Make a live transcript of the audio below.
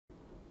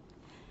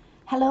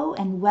Hello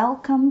and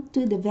welcome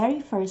to the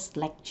very first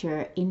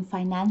lecture in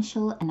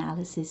financial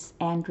analysis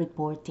and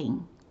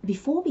reporting.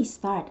 Before we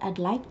start, I'd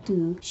like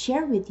to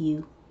share with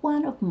you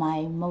one of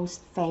my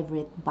most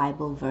favorite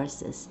Bible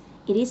verses.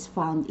 It is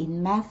found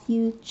in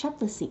Matthew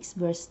chapter 6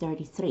 verse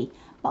 33,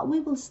 but we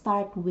will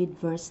start with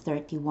verse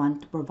 31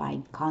 to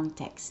provide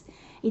context.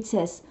 It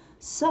says,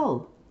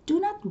 "So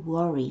do not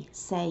worry,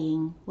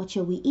 saying, 'What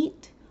shall we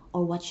eat?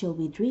 Or what shall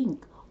we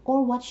drink?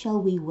 Or what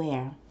shall we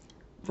wear?'"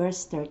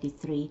 Verse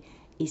 33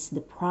 is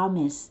the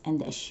promise and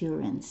the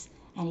assurance.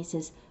 And it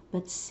says,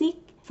 "But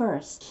seek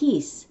first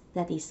his,"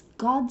 that is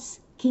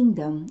God's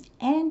kingdom,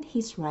 "and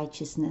his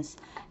righteousness,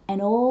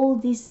 and all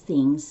these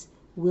things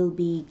will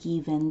be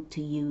given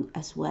to you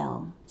as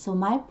well." So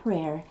my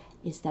prayer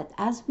is that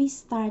as we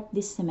start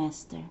this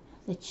semester,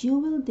 that you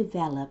will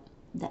develop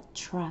that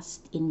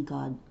trust in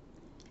God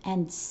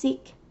and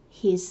seek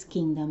his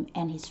kingdom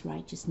and his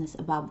righteousness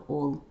above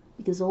all,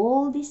 because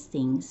all these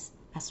things,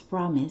 as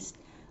promised,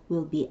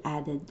 will be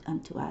added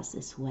unto us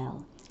as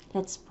well.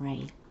 Let's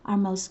pray. Our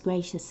most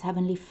gracious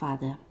Heavenly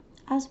Father,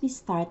 as we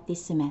start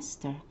this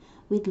semester,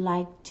 we'd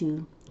like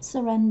to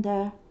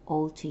surrender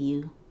all to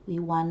you. We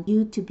want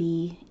you to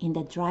be in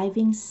the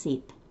driving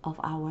seat of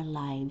our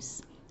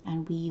lives,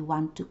 and we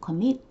want to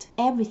commit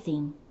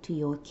everything to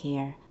your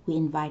care. We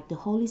invite the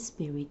Holy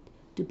Spirit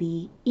to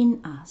be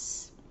in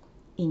us.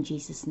 In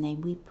Jesus'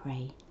 name we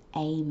pray.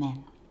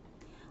 Amen.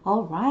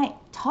 All right,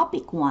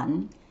 topic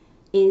 1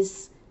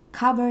 is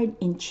covered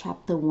in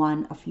chapter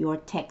 1 of your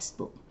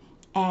textbook,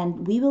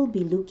 and we will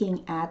be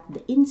looking at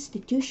the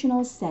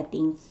institutional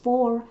setting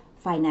for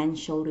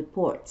financial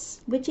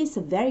reports, which is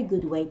a very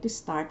good way to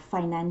start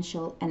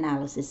financial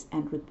analysis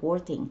and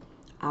reporting,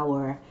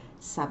 our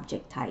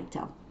subject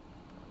title.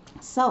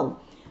 So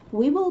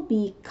we will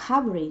be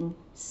covering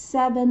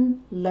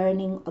 7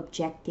 learning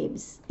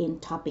objectives in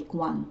topic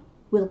 1.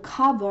 We'll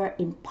cover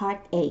in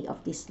part A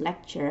of this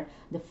lecture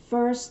the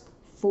first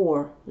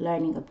 4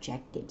 learning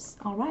objectives.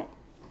 All right.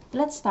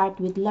 Let's start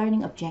with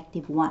learning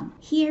objective 1.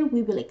 Here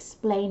we will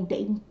explain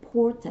the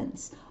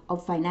importance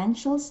of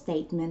financial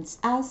statements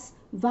as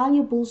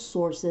valuable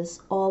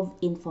sources of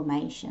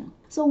information.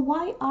 So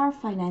why are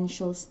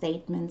financial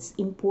statements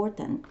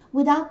important?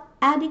 Without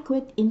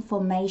adequate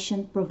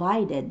information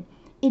provided,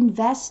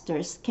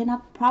 investors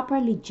cannot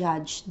properly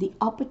judge the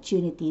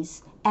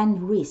opportunities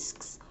and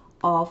risks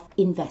of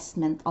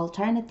investment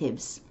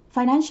alternatives.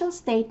 Financial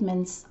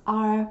statements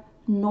are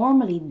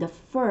normally the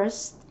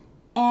first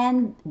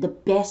and the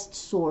best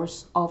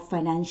source of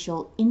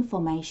financial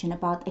information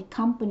about a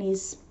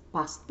company's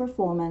past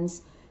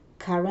performance,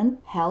 current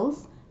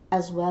health,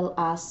 as well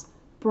as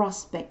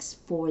prospects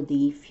for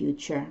the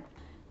future.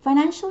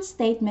 Financial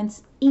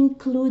statements,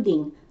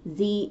 including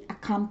the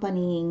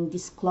accompanying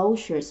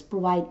disclosures,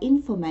 provide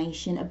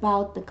information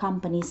about the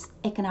company's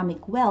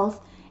economic wealth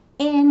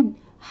and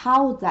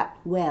how that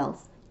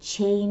wealth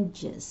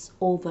changes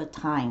over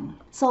time.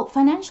 So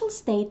financial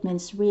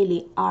statements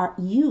really are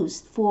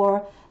used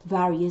for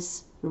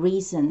various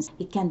reasons.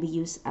 It can be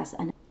used as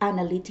an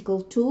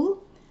analytical tool,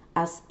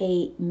 as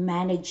a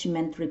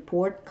management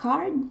report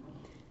card.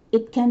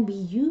 It can be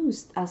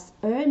used as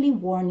early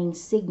warning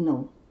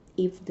signal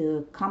if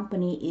the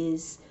company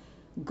is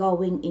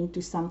going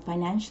into some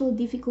financial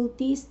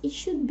difficulties. It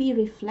should be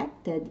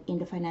reflected in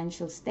the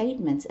financial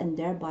statements and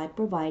thereby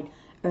provide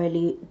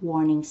early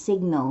warning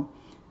signal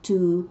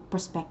to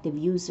prospective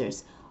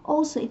users.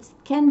 Also, it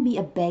can be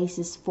a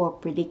basis for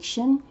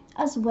prediction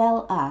as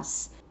well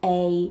as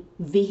a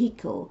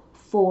vehicle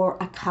for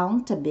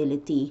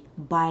accountability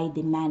by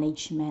the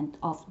management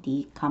of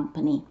the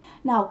company.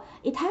 Now,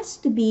 it has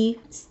to be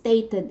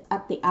stated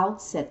at the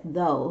outset,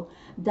 though,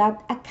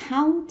 that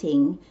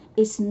accounting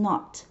is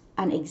not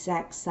an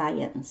exact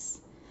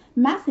science.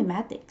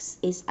 Mathematics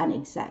is an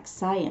exact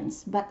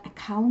science, but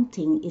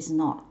accounting is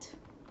not.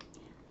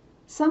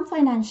 Some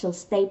financial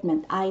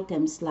statement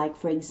items, like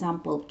for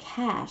example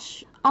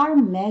cash, are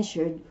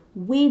measured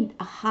with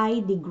a high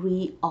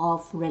degree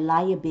of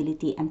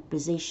reliability and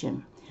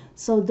precision.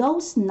 So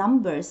those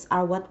numbers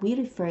are what we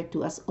refer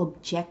to as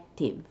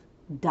objective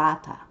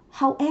data.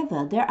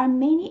 However, there are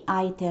many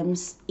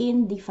items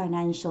in the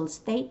financial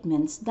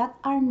statements that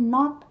are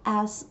not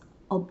as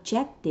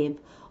objective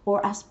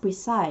or as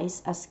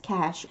precise as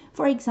cash.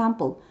 For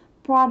example,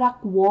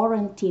 product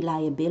warranty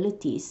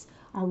liabilities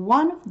are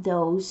one of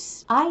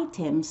those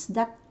items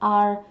that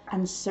are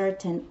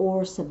uncertain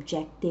or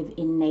subjective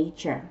in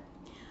nature.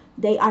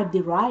 They are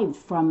derived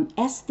from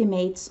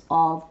estimates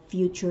of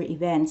future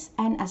events,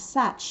 and as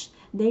such,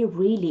 they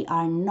really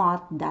are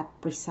not that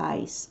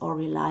precise or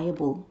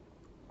reliable.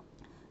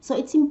 So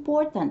it's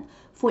important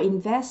for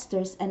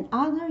investors and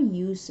other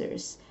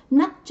users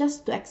not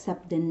just to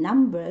accept the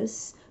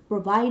numbers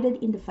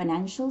provided in the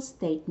financial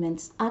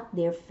statements at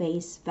their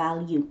face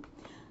value.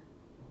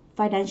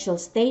 Financial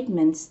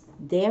statements,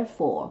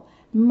 therefore,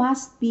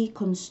 must be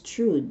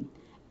construed,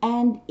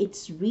 and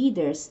its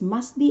readers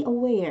must be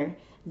aware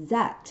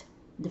that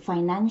the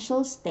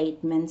financial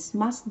statements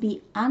must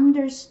be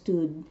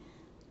understood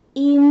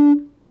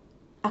in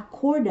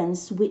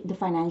accordance with the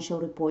financial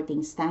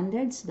reporting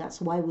standards. That's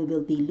why we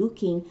will be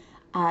looking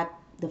at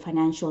the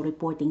financial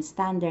reporting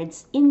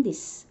standards in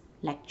this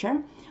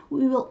lecture.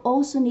 We will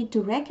also need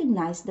to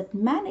recognize that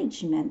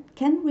management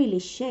can really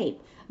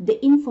shape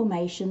the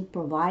information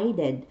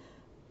provided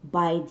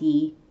by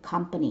the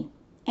company.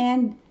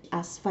 And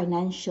as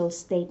financial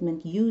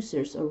statement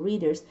users or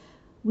readers,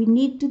 we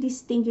need to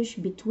distinguish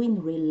between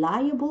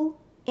reliable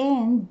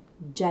and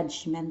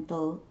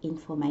judgmental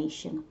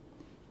information.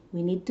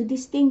 We need to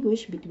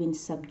distinguish between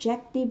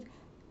subjective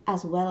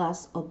as well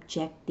as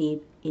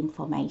objective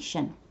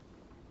information.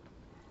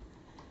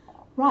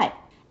 Right.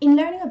 In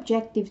Learning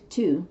Objective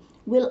 2,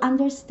 we'll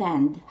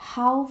understand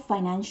how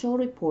financial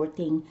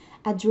reporting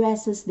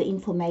addresses the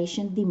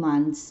information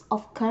demands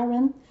of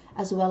current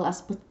as well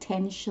as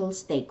potential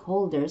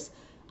stakeholders,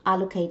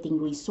 allocating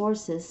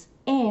resources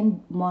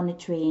and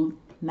monitoring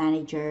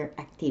manager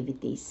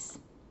activities.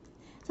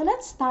 So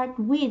let's start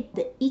with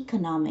the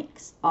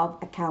economics of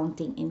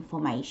accounting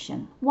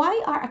information.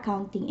 Why are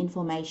accounting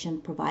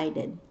information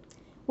provided?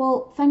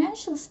 Well,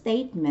 financial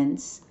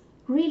statements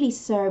really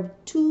serve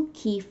two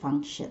key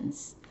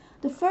functions.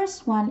 The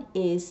first one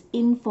is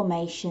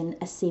information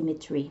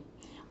asymmetry.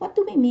 What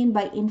do we mean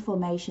by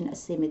information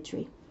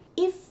asymmetry?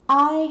 If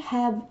I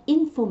have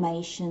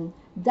information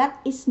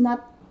that is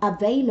not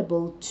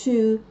available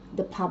to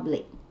the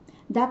public,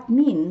 that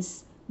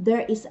means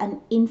there is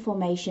an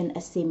information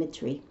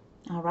asymmetry.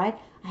 All right,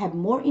 I have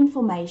more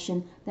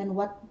information than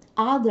what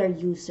other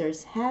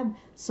users have,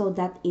 so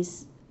that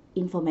is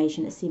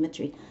information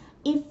asymmetry.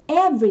 If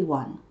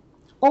everyone,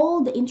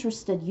 all the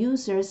interested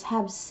users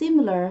have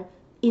similar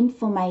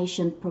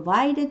information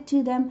provided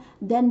to them,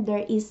 then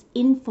there is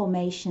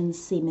information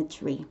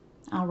symmetry.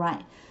 All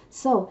right,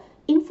 so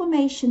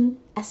information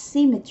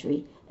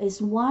asymmetry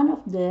is one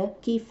of the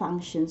key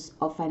functions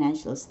of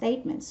financial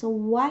statements. So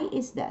why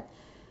is that?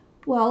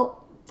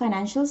 Well,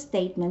 financial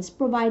statements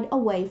provide a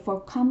way for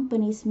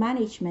companies'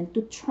 management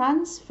to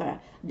transfer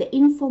the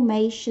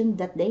information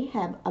that they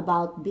have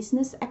about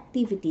business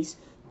activities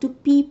to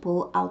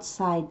people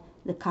outside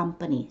the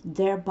company,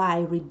 thereby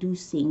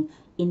reducing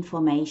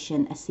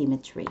information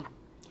asymmetry.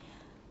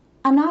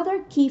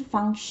 Another key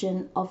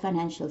function of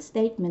financial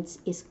statements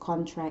is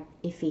contract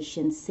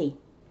efficiency.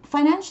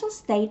 Financial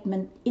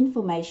statement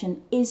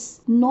information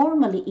is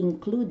normally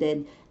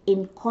included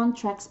in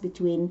contracts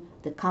between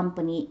the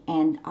company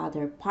and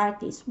other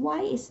parties.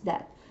 Why is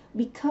that?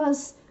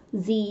 Because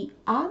the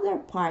other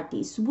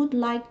parties would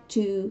like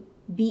to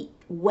be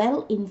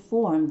well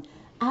informed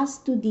as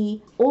to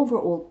the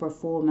overall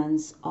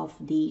performance of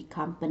the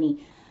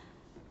company.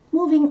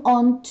 Moving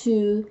on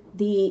to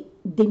the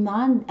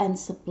demand and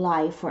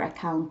supply for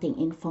accounting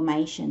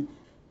information.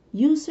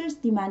 Users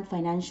demand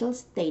financial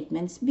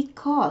statements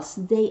because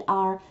they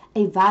are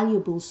a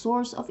valuable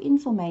source of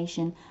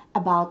information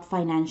about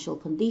financial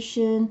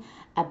condition,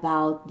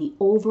 about the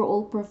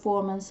overall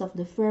performance of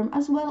the firm,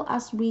 as well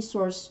as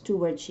resource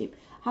stewardship.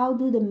 How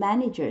do the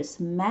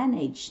managers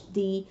manage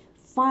the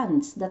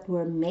funds that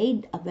were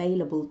made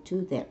available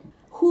to them?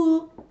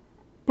 Who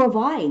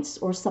provides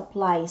or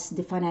supplies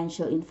the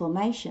financial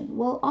information?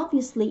 Well,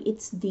 obviously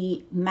it's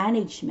the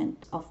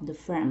management of the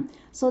firm.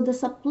 So the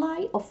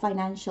supply of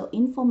financial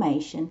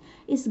information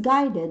is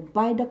guided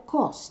by the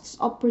costs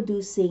of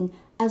producing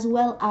as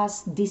well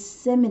as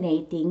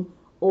disseminating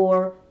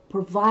or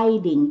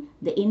providing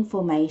the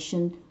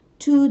information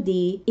to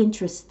the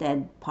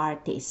interested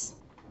parties.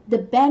 The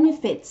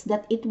benefits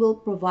that it will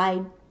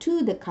provide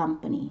to the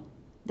company,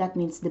 that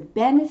means the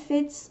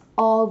benefits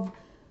of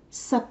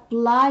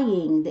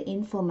supplying the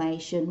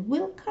information,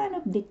 will kind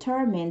of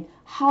determine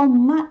how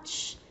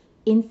much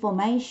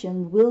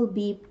information will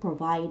be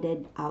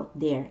provided out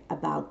there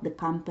about the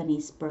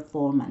company's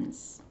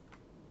performance.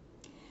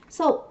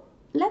 So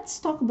let's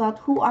talk about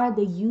who are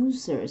the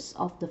users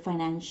of the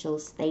financial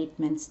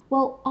statements.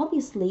 Well,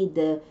 obviously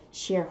the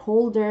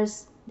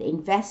shareholders, the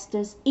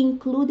investors,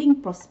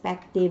 including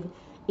prospective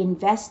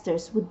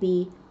investors, would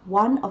be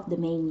one of the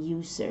main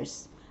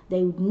users.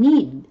 They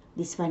need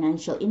this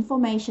financial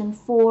information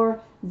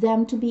for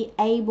them to be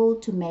able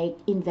to make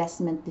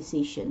investment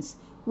decisions.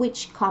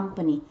 Which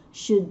company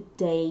should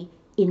they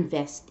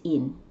invest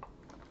in?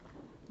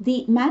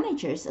 The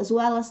managers as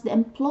well as the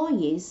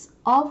employees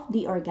of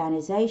the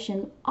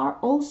organization are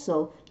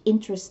also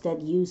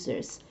interested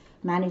users.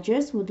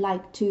 Managers would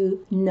like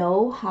to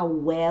know how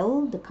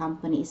well the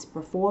company is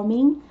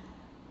performing.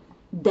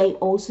 They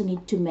also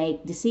need to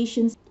make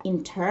decisions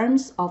in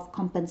terms of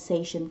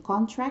compensation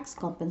contracts,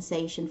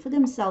 compensation for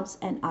themselves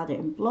and other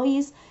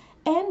employees.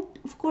 And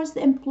of course,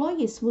 the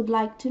employees would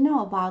like to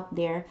know about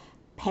their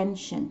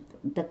pension.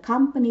 The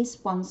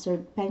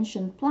company-sponsored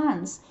pension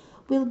plans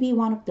will be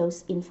one of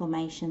those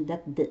information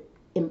that the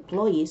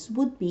employees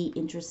would be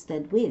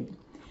interested with.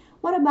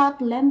 What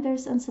about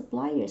lenders and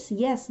suppliers?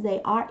 Yes,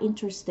 they are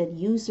interested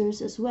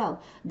users as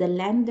well. The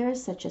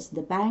lenders, such as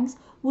the banks,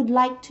 would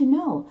like to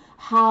know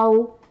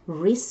how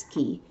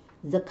risky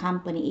the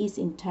company is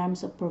in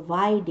terms of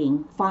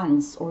providing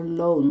funds or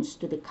loans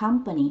to the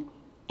company.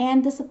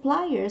 And the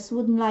suppliers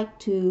would like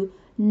to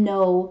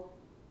know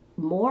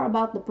more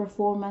about the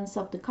performance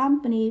of the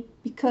company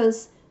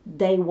because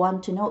they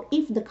want to know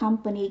if the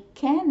company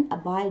can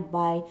abide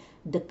by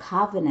the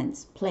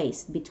covenants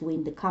placed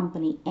between the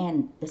company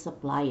and the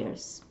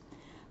suppliers.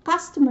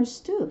 Customers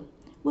too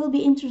will be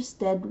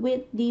interested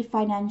with the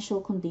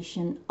financial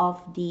condition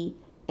of the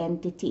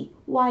entity.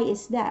 Why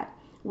is that?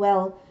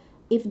 Well,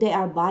 if they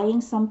are buying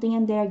something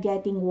and they are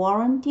getting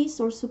warranties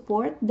or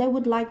support, they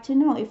would like to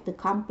know if the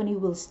company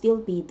will still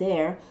be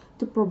there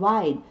to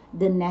provide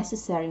the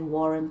necessary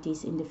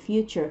warranties in the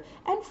future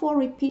and for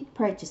repeat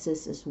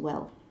purchases as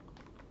well.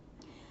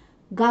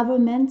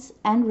 Governments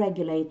and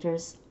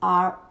regulators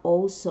are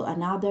also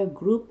another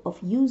group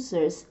of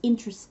users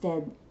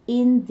interested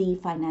in the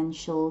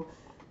financial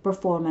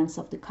performance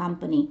of the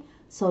company.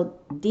 So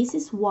this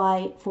is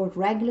why for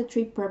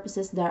regulatory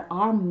purposes there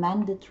are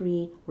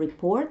mandatory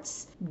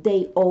reports.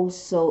 They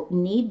also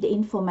need the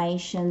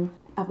information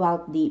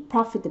about the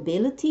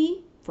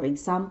profitability, for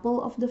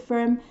example, of the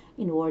firm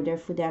in order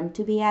for them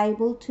to be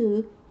able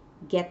to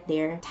get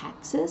their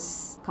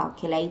taxes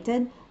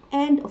calculated.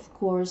 And of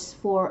course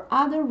for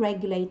other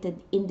regulated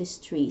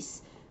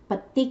industries,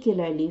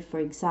 particularly for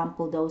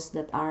example those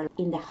that are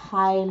in the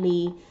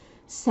highly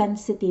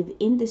sensitive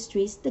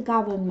industries, the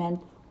government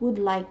would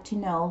like to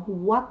know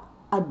what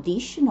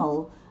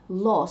additional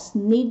laws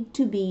need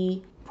to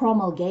be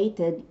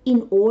promulgated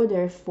in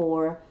order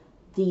for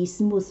the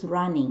smooth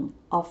running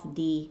of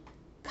the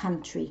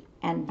country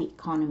and the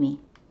economy.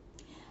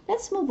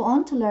 Let's move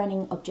on to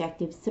learning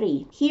objective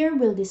 3. Here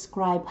we'll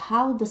describe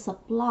how the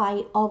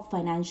supply of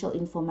financial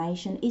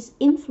information is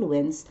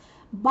influenced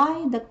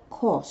by the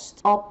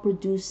cost of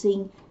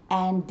producing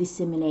and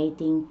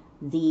disseminating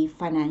the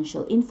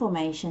financial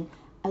information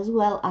as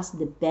well as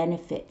the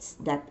benefits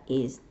that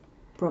is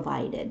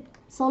provided.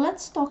 So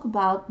let's talk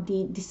about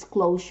the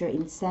disclosure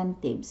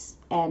incentives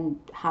and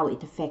how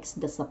it affects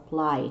the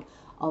supply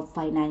of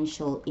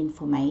financial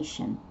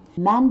information.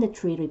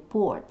 Mandatory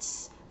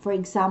reports, for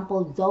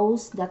example,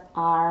 those that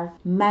are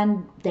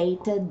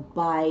mandated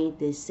by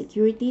the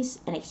Securities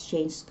and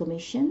Exchange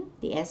Commission,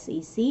 the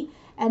SEC,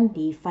 and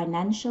the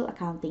Financial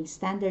Accounting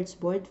Standards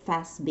Board,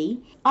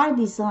 FASB, are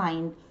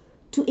designed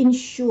to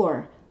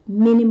ensure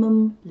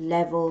minimum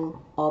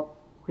level of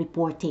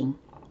reporting.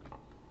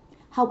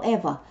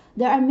 However,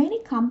 there are many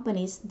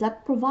companies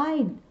that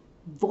provide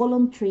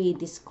voluntary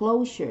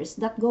disclosures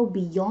that go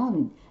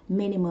beyond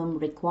minimum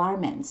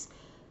requirements.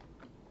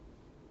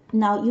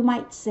 Now, you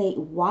might say,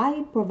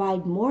 why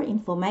provide more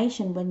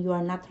information when you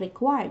are not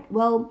required?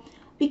 Well,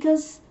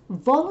 because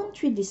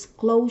voluntary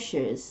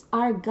disclosures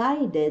are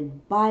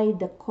guided by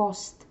the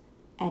cost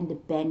and the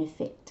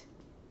benefit.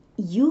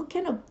 You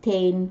can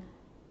obtain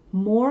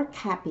more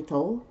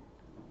capital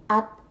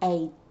at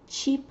a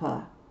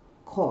cheaper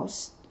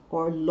cost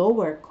or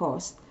lower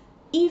cost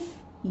if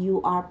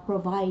you are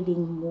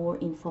providing more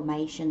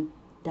information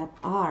that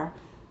are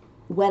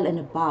well and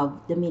above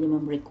the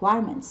minimum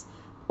requirements.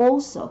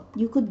 Also,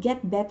 you could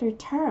get better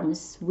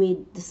terms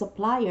with the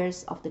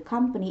suppliers of the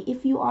company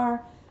if you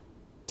are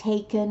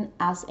taken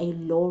as a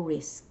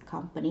low-risk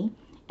company,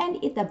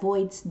 and it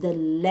avoids the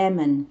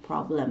lemon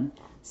problem.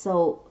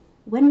 So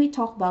when we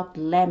talk about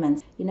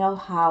lemons, you know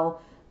how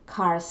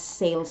car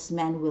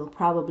salesmen will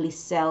probably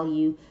sell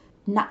you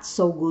not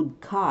so good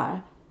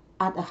car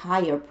at a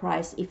higher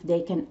price if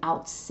they can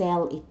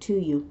outsell it to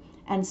you.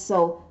 And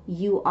so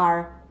you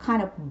are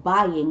kind of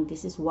buying,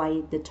 this is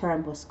why the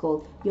term was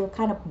called, you're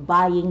kind of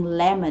buying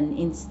lemon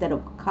instead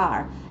of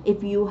car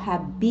if you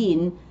have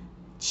been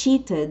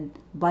cheated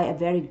by a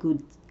very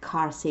good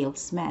car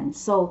salesman.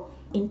 So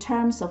in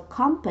terms of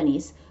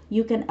companies,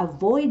 you can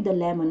avoid the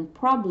lemon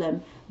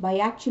problem by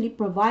actually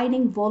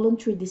providing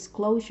voluntary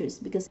disclosures,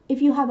 because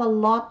if you have a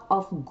lot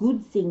of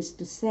good things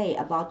to say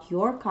about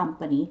your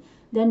company,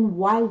 then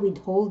why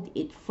withhold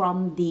it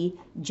from the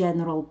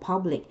general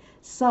public?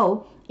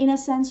 So in a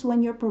sense,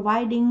 when you're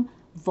providing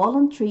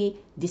voluntary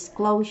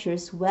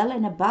disclosures well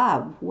and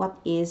above what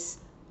is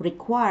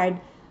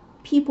required,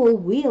 people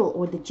will,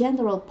 or the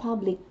general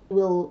public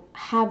will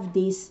have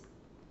this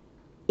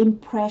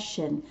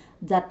impression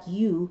that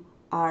you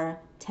are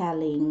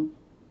telling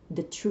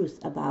the truth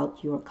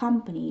about your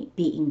company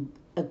being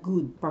a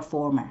good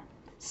performer.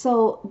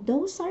 So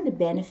those are the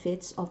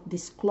benefits of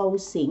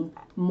disclosing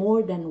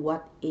more than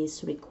what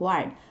is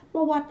required.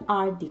 But what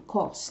are the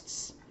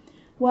costs?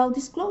 Well,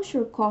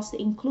 disclosure costs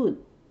include,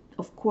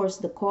 of course,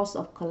 the cost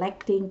of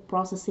collecting,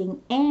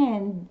 processing,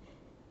 and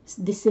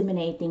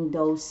disseminating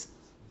those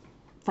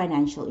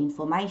financial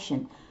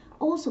information.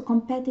 Also,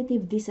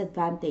 competitive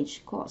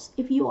disadvantage cost.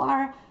 If you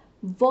are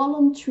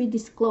voluntarily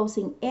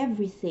disclosing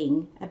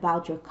everything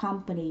about your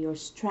company, your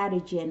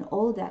strategy, and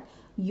all that,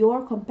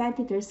 your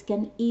competitors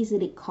can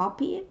easily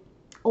copy it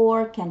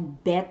or can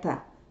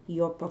better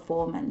your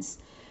performance.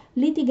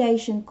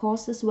 Litigation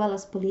costs as well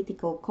as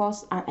political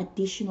costs are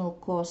additional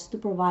costs to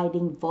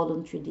providing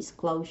voluntary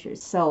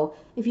disclosures. So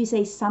if you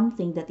say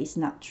something that is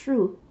not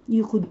true,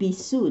 you could be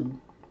sued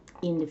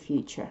in the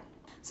future.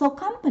 So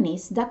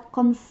companies that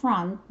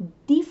confront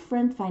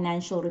different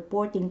financial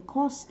reporting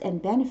costs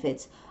and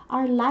benefits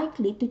are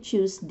likely to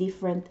choose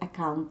different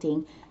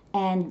accounting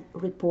and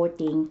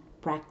reporting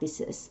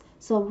practices.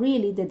 So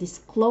really the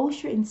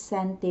disclosure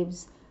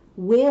incentives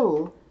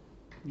will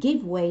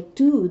give way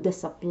to the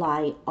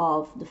supply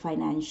of the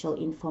financial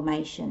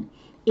information.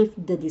 If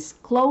the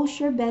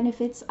disclosure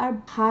benefits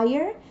are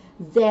higher,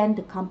 then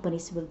the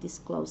companies will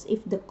disclose. If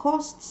the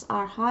costs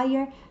are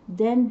higher,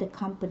 then the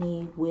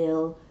company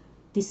will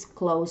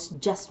disclose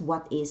just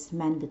what is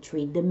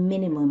mandatory, the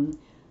minimum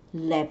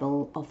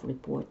level of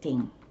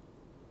reporting.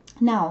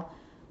 Now,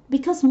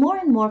 because more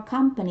and more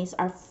companies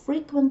are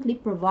frequently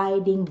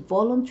providing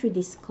voluntary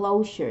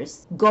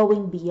disclosures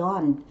going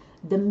beyond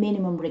the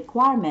minimum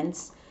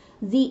requirements,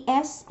 the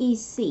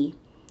SEC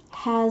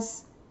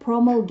has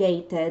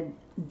promulgated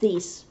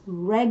this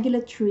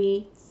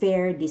regulatory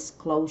fair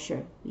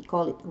disclosure. We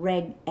call it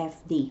Reg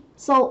FD.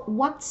 So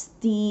what's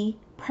the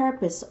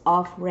purpose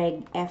of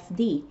Reg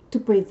FD? To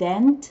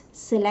prevent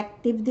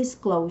selective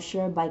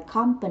disclosure by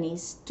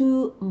companies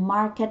to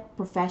market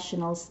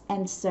professionals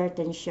and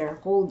certain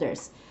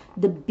shareholders.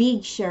 The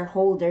big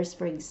shareholders,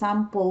 for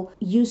example,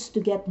 used to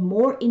get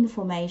more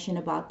information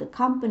about the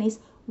companies,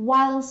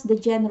 whilst the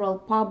general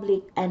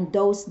public and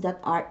those that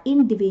are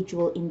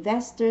individual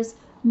investors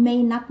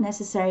may not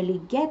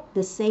necessarily get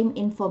the same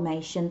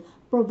information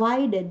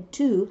provided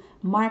to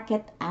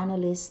market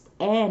analysts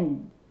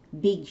and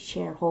big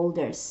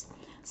shareholders.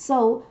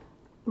 So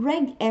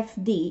Reg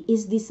FD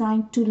is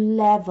designed to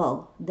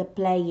level the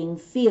playing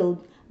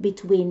field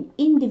between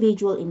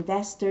individual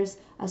investors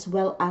as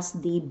well as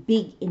the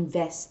big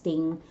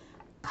investing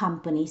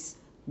companies,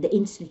 the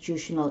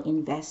institutional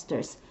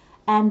investors.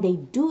 And they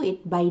do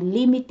it by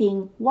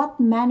limiting what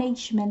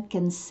management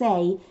can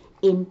say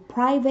in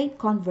private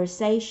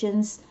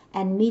conversations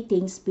and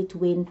meetings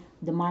between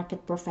the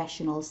market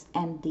professionals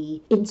and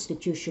the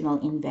institutional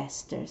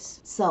investors.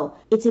 So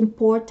it's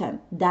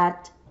important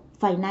that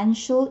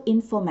financial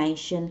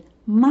information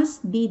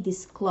must be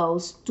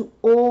disclosed to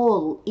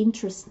all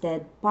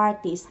interested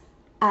parties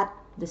at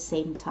the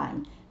same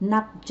time,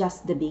 not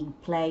just the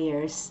big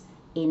players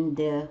in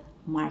the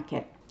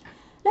market.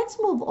 Let's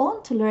move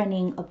on to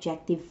learning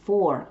objective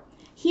 4.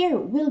 Here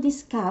we'll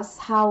discuss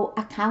how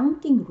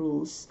accounting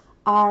rules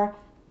are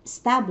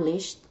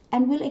established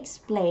and we'll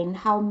explain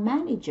how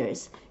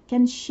managers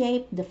can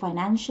shape the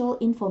financial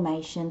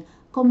information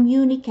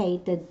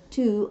communicated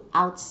to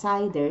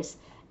outsiders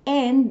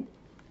and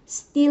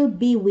still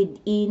be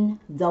within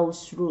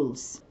those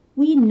rules.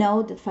 We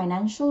know that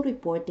financial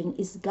reporting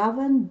is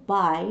governed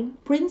by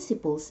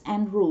principles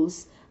and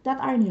rules that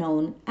are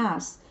known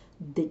as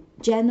the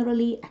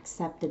generally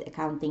accepted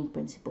accounting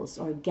principles,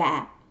 or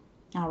GAAP.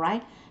 All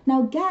right.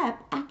 Now, GAAP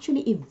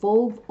actually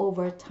evolved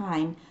over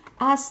time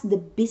as the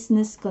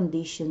business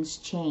conditions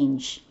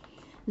change.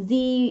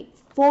 The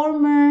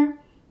former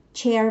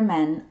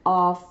chairman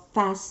of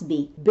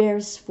FASB,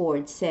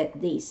 Beresford, said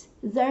this: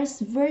 "There's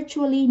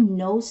virtually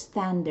no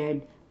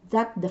standard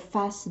that the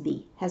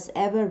FASB has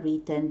ever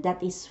written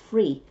that is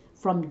free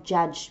from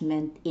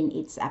judgment in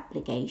its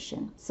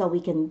application." So we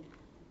can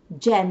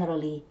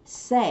generally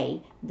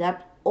say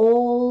that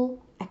all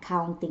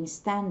accounting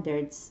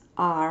standards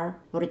are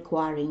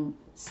requiring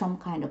some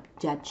kind of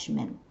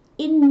judgment.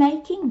 In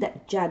making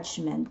that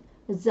judgment,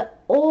 the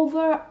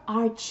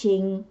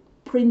overarching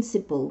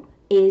principle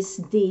is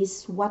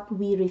this, what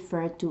we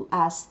refer to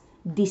as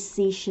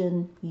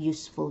decision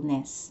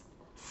usefulness.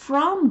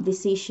 From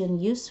decision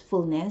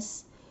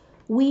usefulness,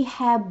 we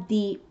have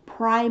the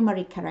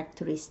primary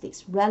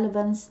characteristics,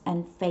 relevance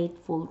and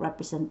faithful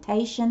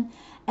representation,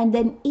 and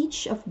then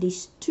each of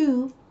these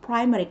two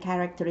primary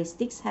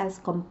characteristics has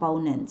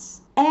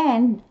components.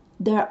 And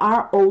there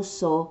are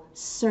also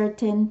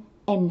certain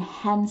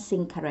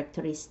enhancing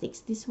characteristics.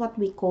 This is what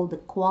we call the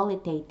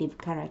qualitative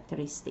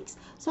characteristics.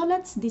 So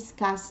let's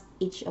discuss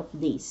each of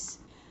these.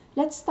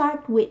 Let's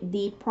start with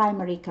the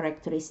primary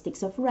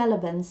characteristics of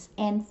relevance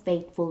and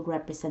faithful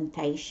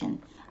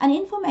representation. An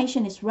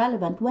information is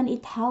relevant when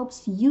it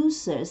helps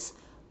users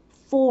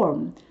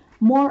form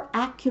more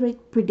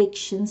accurate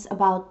predictions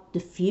about the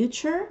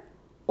future,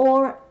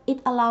 or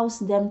it allows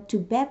them to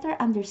better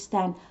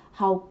understand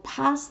how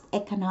past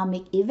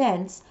economic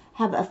events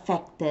have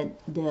affected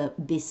the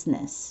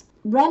business.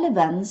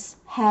 Relevance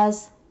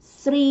has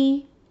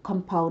three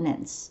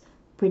components: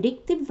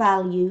 predictive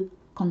value,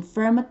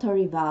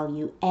 confirmatory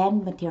value,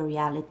 and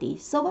materiality.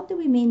 So what do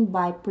we mean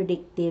by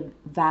predictive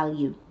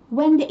value?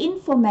 When the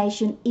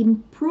information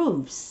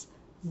improves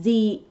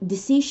the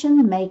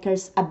decision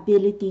maker's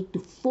ability to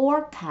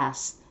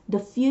forecast the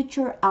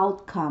future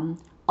outcome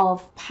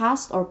of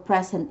past or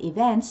present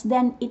events,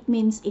 then it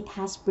means it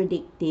has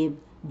predictive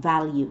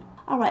value.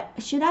 All right,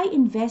 should I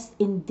invest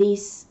in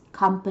this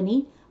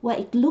company? Well,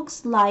 it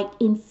looks like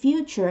in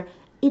future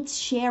its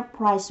share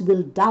price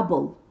will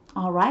double.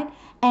 All right,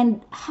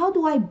 and how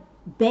do I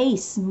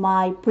base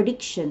my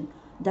prediction?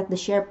 that the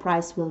share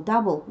price will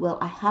double? Well,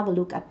 I have a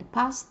look at the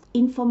past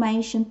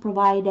information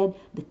provided,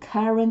 the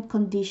current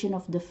condition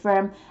of the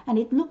firm, and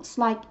it looks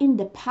like in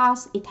the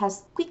past it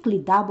has quickly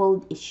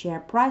doubled its share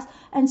price,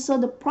 and so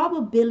the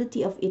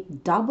probability of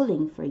it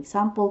doubling, for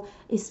example,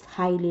 is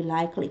highly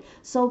likely.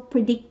 So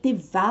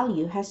predictive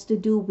value has to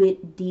do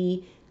with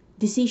the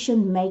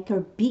decision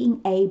maker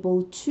being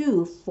able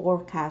to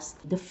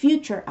forecast the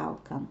future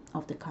outcome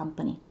of the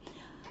company.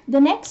 The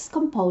next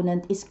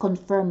component is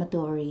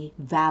confirmatory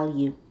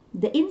value.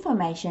 The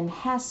information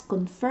has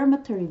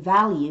confirmatory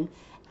value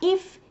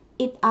if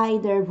it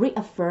either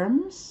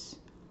reaffirms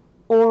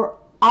or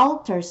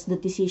alters the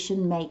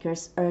decision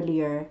maker's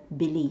earlier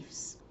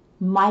beliefs.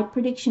 My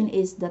prediction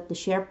is that the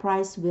share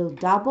price will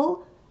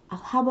double. I'll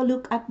have a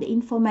look at the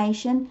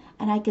information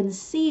and I can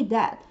see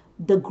that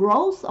the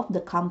growth of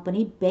the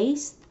company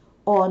based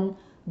on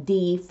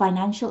the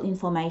financial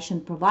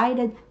information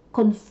provided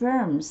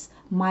confirms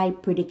my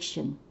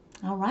prediction.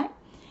 All right.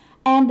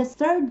 And the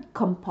third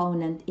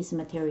component is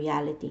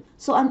materiality.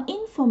 So an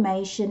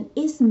information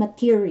is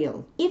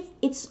material if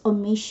its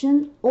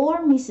omission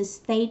or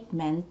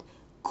misstatement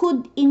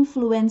could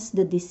influence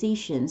the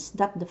decisions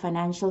that the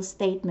financial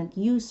statement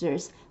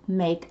users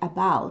make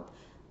about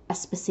a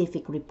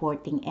specific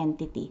reporting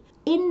entity.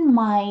 In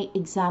my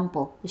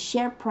example, the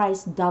share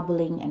price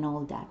doubling and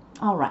all that.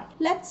 All right,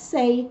 let's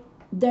say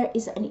there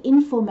is an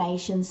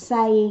information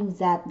saying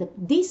that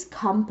this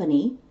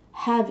company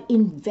have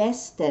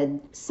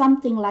invested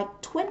something like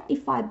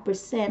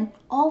 25%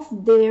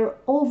 of their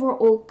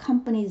overall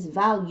company's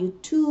value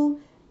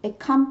to a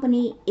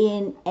company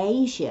in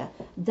Asia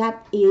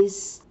that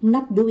is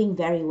not doing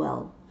very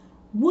well.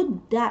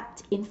 Would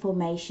that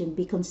information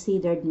be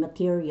considered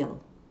material?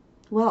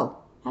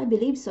 Well, I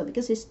believe so,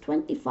 because it's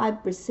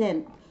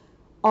 25%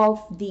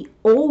 of the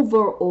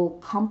overall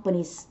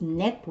company's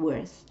net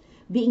worth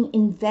being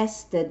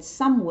invested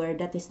somewhere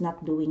that is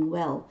not doing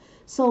well.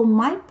 So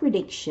my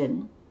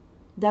prediction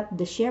that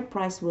the share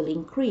price will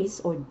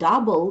increase or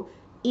double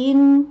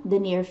in the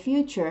near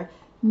future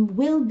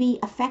will be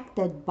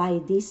affected by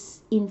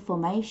this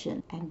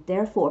information, and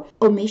therefore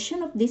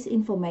omission of this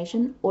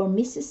information or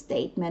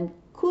misstatement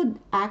could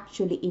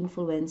actually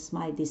influence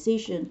my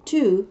decision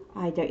to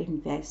either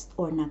invest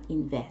or not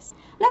invest.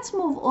 Let's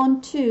move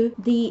on to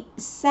the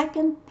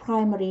second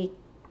primary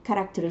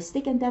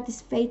characteristic, and that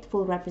is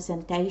faithful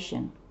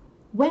representation.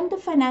 When the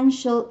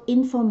financial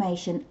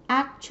information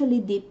actually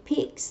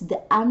depicts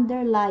the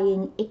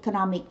underlying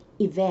economic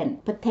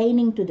event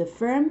pertaining to the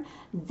firm,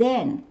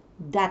 then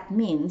that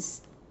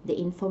means the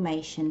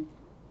information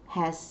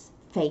has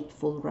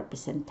faithful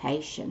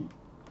representation.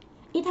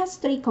 It has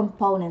three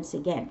components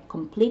again: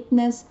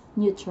 completeness,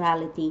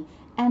 neutrality,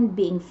 and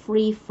being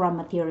free from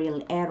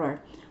material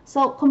error.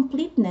 So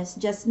completeness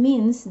just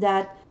means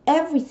that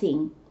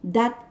everything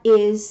that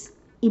is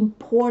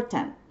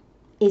important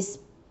is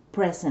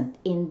present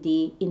in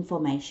the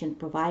information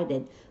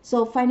provided.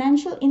 So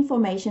financial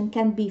information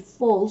can be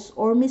false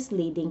or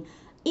misleading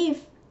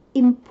if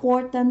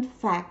important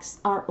facts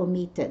are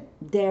omitted,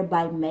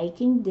 thereby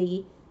making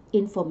the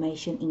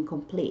information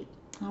incomplete.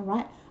 All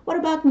right. What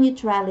about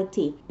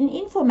neutrality? An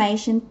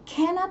information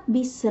cannot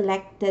be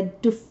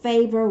selected to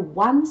favor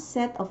one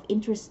set of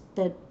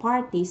interested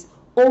parties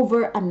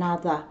over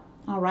another.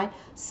 All right.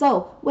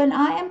 So when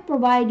I am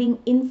providing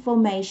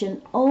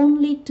information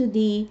only to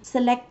the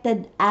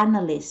selected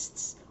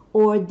analysts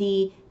or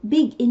the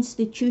big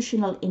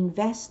institutional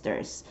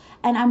investors,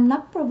 and I'm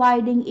not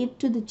providing it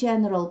to the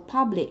general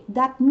public,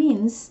 that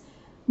means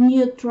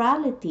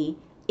neutrality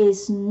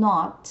is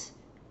not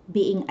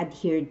being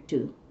adhered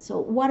to. So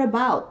what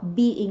about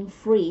being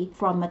free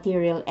from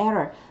material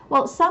error?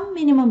 Well, some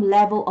minimum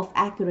level of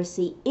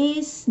accuracy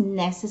is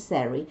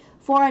necessary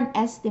for an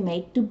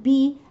estimate to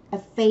be a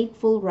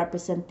faithful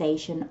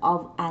representation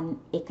of an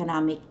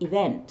economic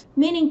event.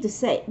 Meaning to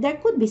say, there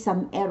could be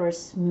some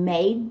errors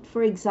made,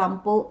 for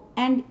example,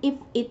 and if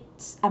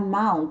its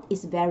amount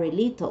is very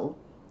little,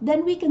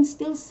 then we can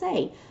still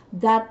say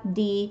that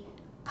the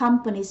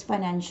company's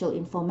financial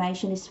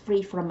information is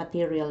free from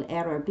material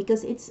error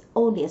because it's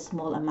only a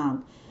small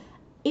amount.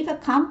 If a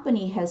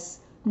company has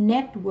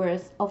net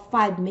worth of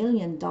 $5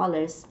 million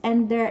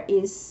and there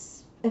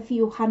is a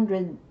few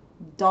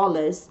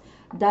 $100s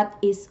that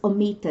is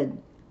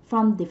omitted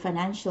from the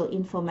financial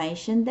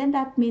information, then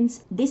that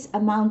means this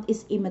amount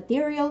is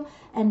immaterial,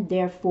 and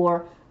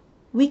therefore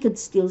we could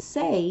still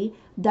say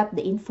that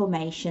the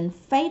information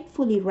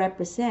faithfully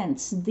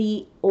represents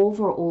the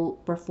overall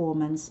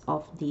performance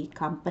of the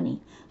company.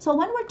 So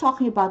when we're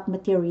talking about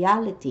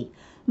materiality,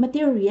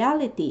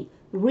 materiality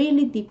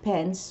really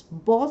depends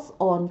both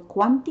on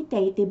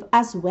quantitative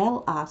as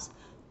well as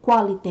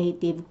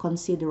qualitative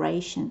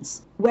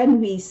considerations.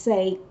 When we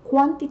say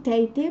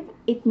quantitative,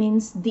 it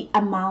means the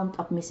amount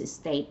of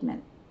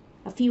misstatement.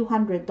 A few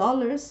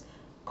 $100s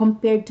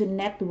compared to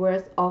net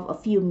worth of a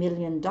few $1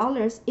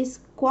 million is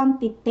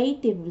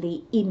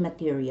quantitatively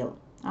immaterial.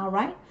 All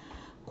right?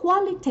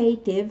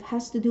 Qualitative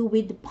has to do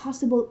with the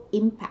possible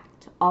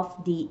impact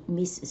of the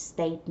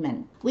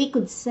misstatement. We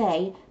could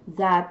say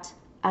that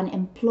an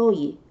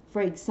employee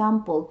for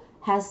example,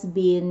 has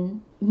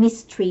been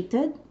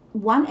mistreated,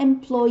 one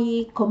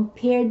employee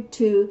compared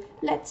to,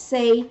 let's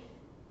say,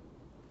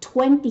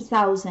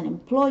 20,000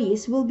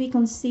 employees will be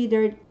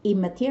considered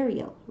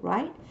immaterial,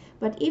 right?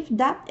 But if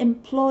that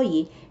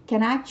employee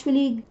can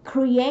actually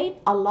create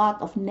a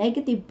lot of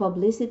negative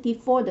publicity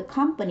for the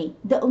company,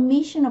 the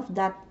omission of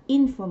that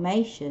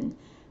information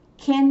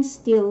can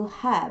still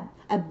have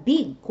a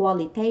big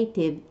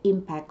qualitative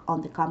impact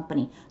on the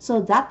company.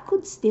 So that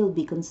could still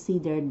be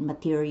considered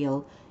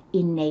material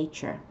in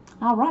nature.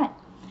 All right.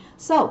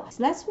 So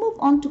let's move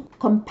on to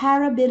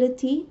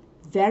comparability,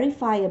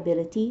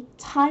 verifiability,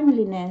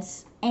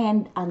 timeliness,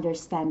 and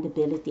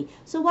understandability.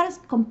 So what is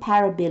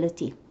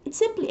comparability? It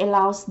simply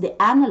allows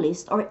the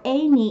analyst or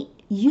any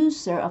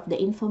user of the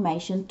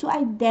information to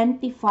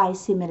identify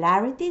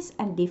similarities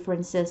and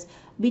differences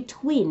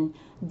between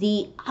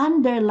the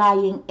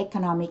underlying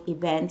economic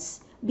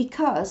events,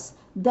 because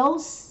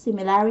those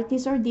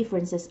similarities or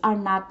differences are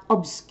not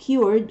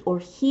obscured or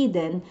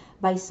hidden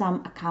by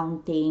some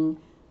accounting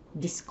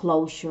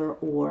disclosure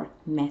or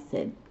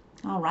method.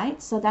 All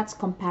right, so that's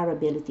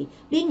comparability.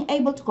 Being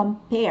able to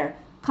compare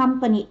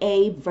company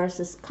A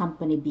versus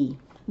company B.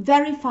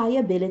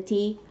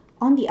 Verifiability,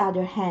 on the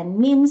other hand,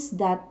 means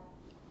that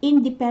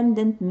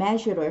independent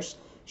measurers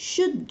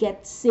should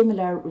get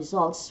similar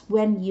results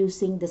when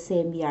using the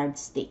same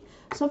yardstick.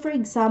 So for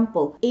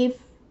example,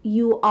 if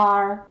you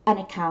are an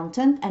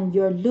accountant and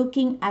you're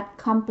looking at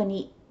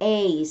company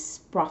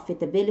A's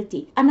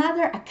profitability,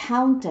 another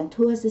accountant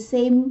who has the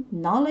same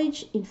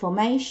knowledge,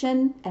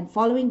 information, and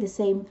following the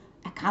same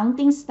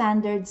accounting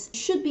standards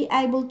should be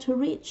able to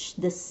reach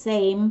the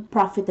same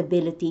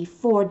profitability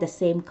for the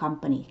same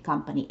company,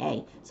 company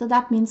A. So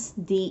that means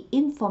the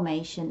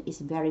information is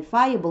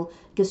verifiable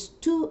because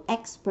two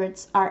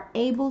experts are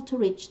able to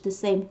reach the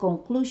same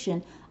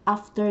conclusion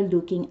after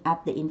looking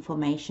at the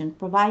information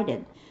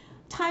provided.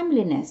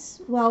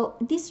 Timeliness, well,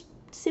 this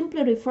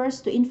simply refers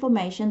to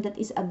information that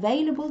is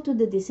available to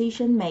the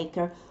decision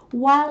maker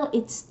while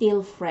it's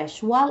still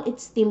fresh, while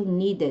it's still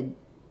needed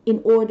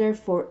in order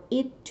for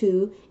it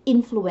to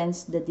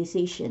influence the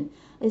decision.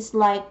 It's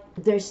like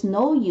there's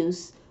no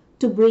use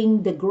to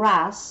bring the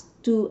grass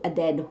to a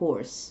dead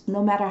horse.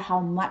 No matter how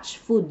much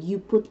food you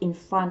put in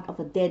front of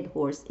a dead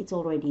horse, it's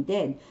already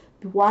dead.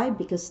 Why?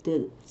 Because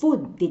the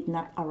food did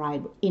not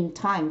arrive in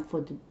time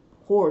for the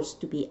horse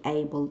to be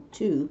able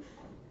to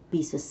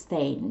be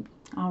sustained.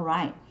 All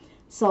right.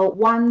 So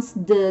once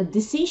the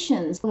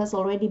decision has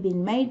already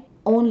been made,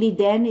 only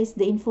then is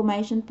the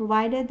information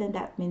provided, and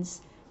that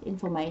means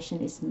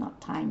information is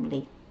not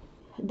timely.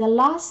 The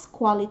last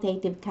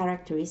qualitative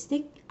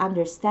characteristic,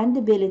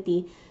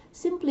 understandability,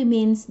 simply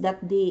means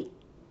that the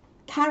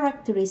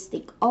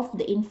characteristic of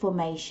the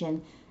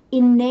information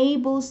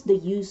enables the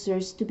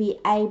users to be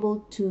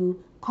able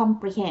to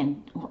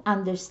comprehend or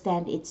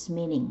understand its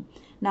meaning.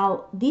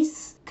 Now,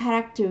 this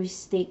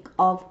characteristic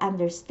of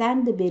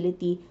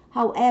understandability,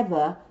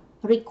 however,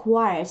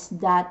 requires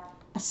that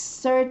a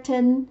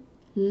certain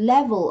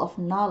level of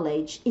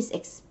knowledge is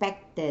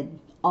expected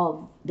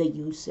of the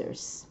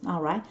users.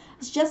 All right,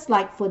 it's just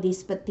like for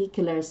this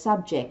particular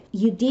subject,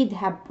 you did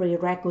have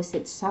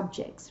prerequisite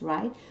subjects,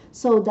 right?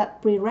 So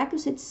that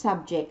prerequisite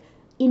subject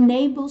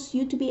enables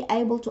you to be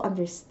able to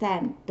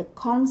understand the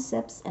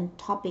concepts and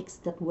topics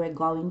that we're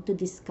going to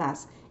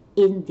discuss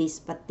in this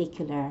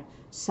particular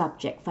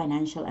subject,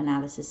 financial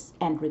analysis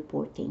and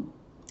reporting.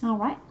 All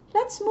right,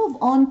 let's move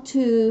on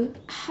to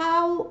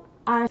how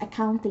our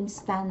accounting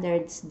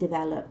standards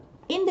develop.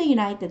 In the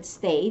United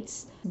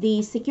States,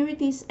 the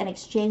Securities and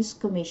Exchange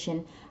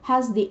Commission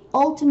has the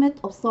ultimate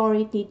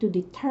authority to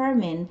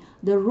determine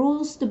the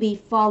rules to be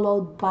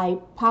followed by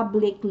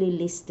publicly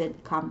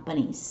listed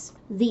companies.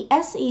 The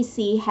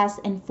SEC has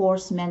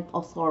enforcement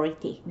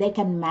authority. They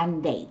can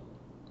mandate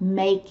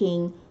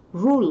making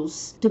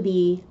rules to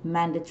be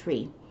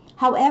mandatory.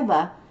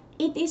 However,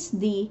 it is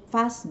the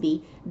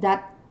FASB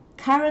that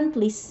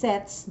currently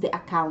sets the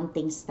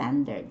accounting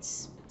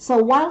standards. So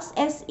whilst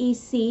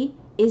SEC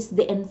is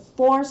the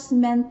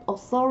enforcement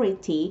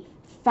authority,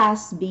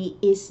 FASB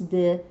is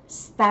the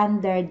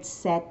standard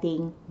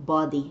setting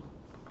body.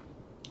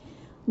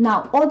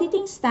 Now,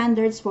 auditing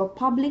standards for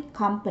public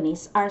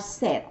companies are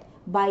set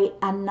by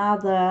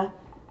another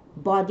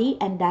body,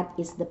 and that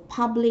is the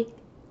Public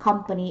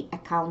Company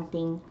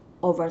Accounting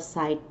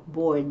Oversight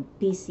Board,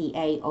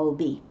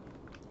 PCAOB.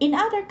 In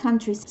other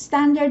countries,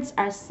 standards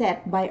are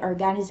set by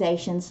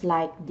organizations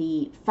like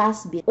the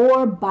FASB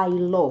or by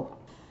law.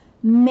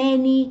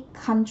 Many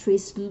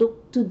countries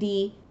look to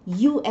the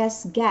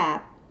US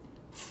GAAP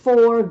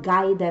for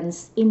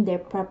guidance in their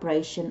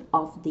preparation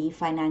of the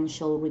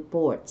financial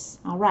reports.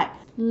 All right.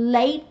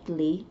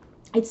 Lately,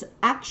 it's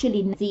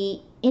actually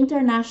the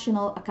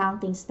International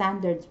Accounting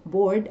Standards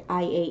Board,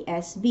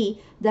 IASB,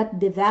 that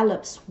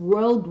develops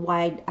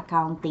worldwide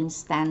accounting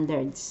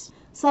standards.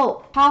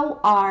 So, how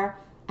are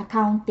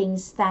accounting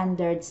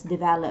standards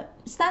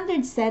developed?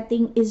 Standard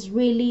setting is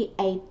really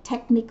a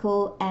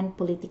technical and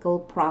political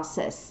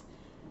process.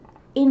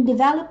 In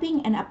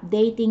developing and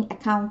updating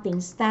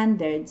accounting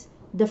standards,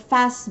 the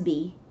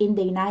FASB in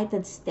the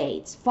United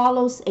States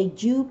follows a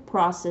due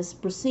process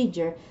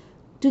procedure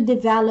to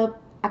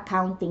develop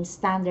accounting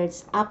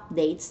standards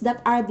updates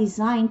that are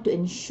designed to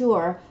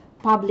ensure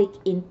public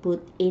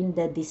input in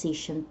the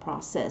decision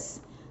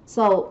process.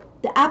 So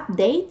the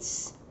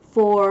updates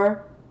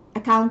for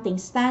accounting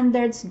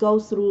standards go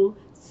through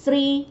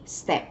 3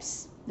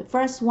 steps. The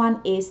first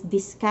one is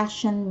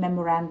discussion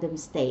memorandum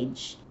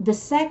stage. The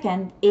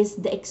second is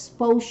the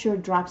exposure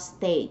draft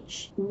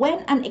stage. When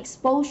an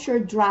exposure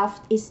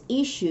draft is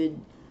issued,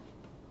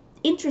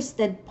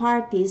 interested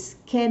parties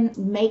can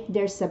make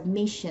their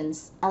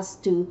submissions as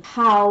to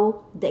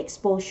how the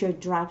exposure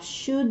draft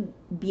should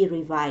be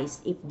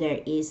revised if there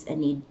is a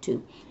need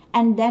to.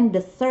 And then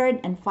the third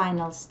and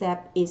final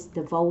step is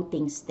the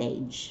voting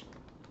stage.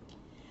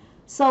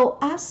 So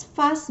as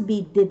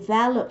FASB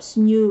develops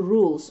new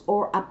rules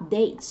or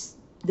updates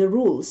the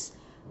rules,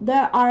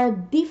 there are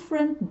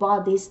different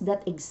bodies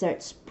that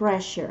exerts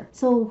pressure.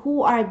 So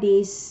who are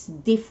these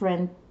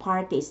different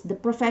parties? The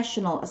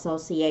professional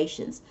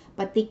associations,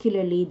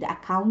 particularly the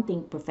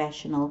accounting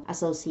professional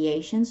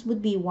associations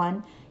would be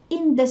one.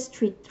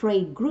 Industry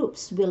trade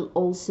groups will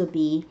also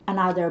be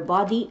another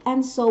body,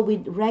 and so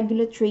with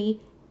regulatory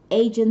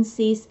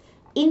agencies,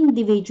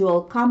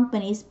 individual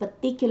companies,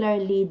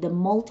 particularly the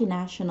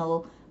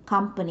multinational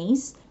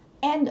companies,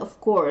 and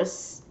of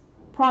course,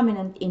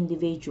 prominent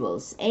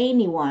individuals,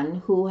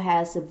 anyone who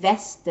has a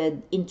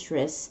vested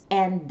interest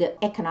and the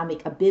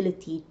economic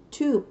ability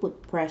to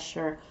put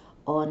pressure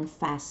on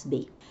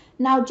FASB.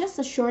 Now, just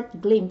a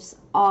short glimpse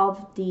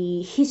of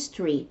the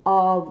history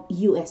of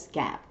US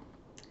GAAP.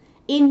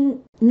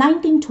 In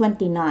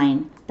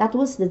 1929, that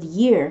was the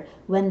year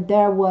when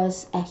there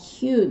was a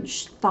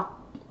huge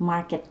stock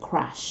market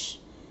crash.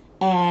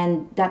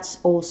 And that's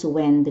also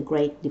when the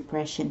Great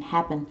Depression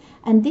happened.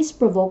 And this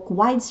provoked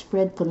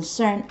widespread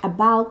concern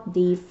about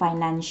the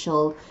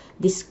financial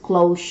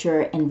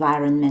disclosure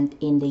environment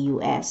in the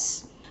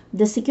US.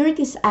 The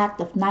Securities Act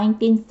of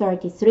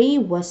 1933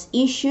 was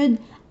issued,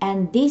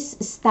 and this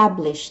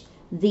established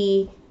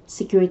the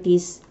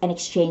Securities and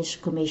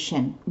Exchange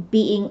Commission,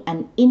 being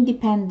an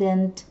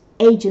independent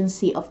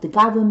agency of the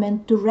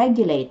government to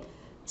regulate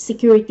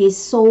securities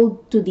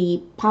sold to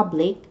the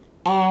public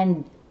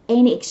and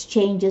any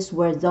exchanges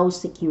where those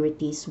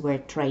securities were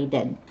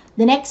traded.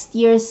 The next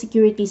year,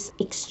 Securities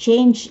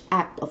Exchange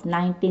Act of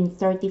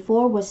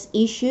 1934 was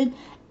issued,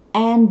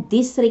 and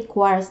this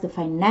requires the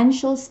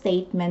financial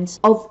statements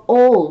of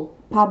all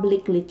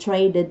publicly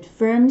traded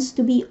firms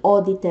to be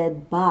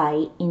audited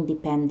by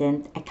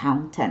independent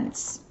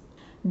accountants.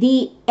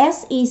 The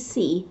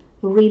SEC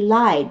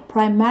relied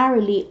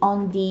primarily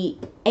on the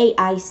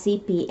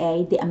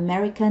AICPA, the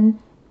American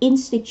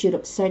Institute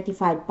of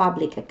Certified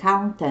Public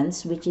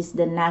Accountants, which is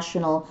the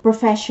national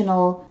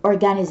professional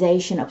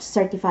organization of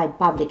certified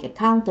public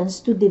accountants,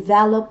 to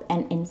develop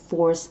and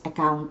enforce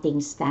accounting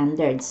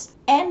standards.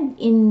 And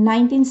in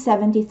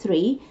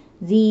 1973,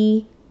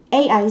 the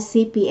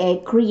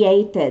AICPA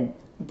created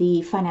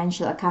the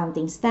Financial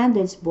Accounting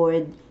Standards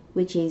Board,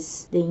 which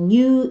is the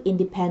new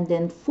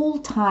independent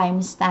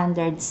full-time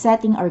standard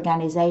setting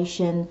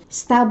organization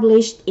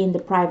established in the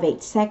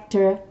private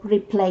sector,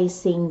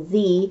 replacing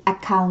the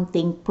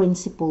Accounting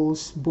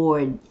Principles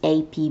Board,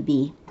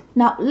 APB.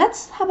 Now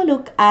let's have a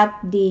look at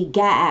the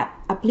GAAP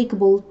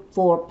applicable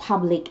for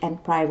public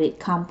and private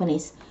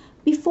companies.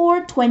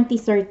 Before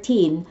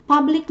 2013,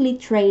 publicly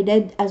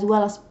traded as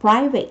well as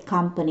private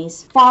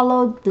companies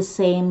followed the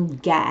same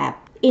GAAP.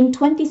 In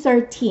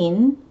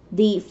 2013,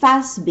 the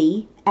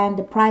FASB and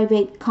the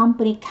Private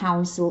Company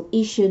Council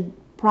issued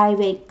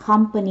Private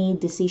Company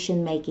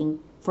Decision-Making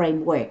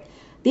Framework.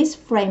 This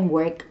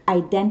framework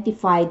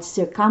identified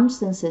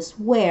circumstances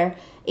where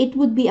it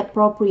would be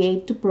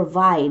appropriate to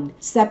provide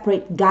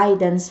separate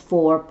guidance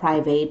for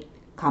private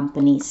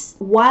companies.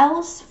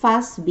 Whilst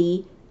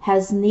FASB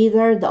has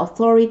neither the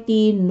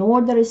authority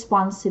nor the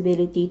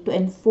responsibility to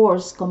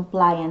enforce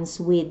compliance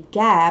with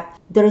GAAP,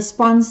 the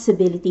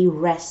responsibility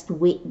rests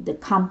with the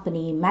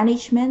company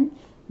management,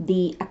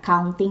 the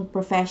accounting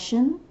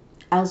profession,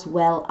 as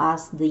well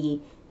as the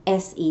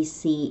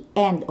SEC,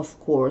 and of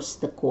course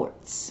the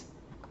courts.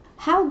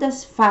 How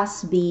does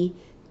FASB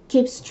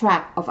keeps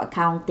track of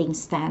accounting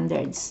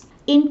standards?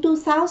 In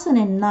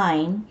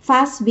 2009,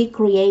 FASB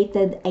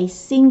created a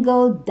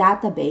single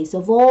database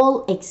of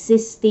all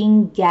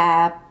existing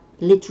GAAP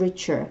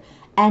literature,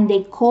 and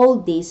they call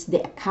this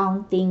the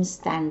Accounting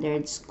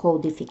Standards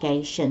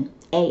Codification,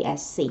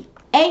 ASC.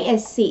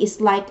 ASC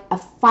is like a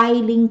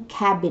filing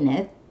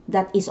cabinet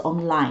that is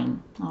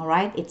online. All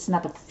right, it's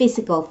not a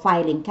physical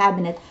filing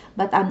cabinet,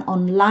 but an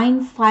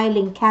online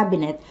filing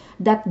cabinet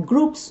that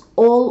groups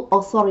all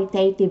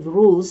authoritative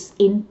rules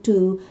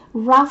into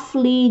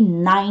roughly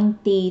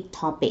 90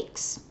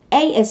 topics.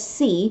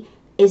 ASC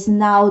is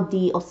now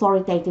the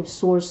authoritative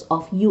source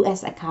of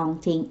US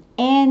accounting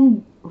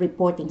and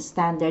reporting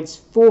standards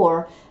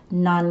for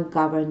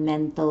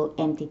non-governmental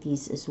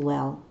entities as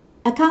well.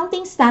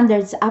 Accounting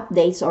Standards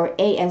Updates, or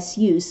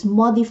ASUs,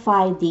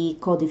 modify the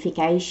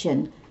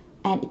codification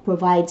and it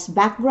provides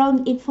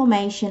background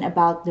information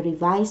about the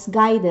revised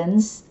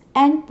guidance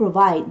and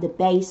provide the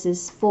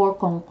basis for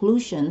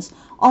conclusions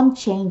on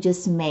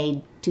changes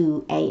made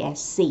to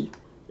ASC.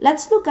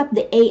 Let's look at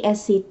the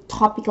ASC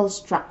topical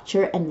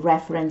structure and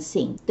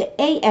referencing. The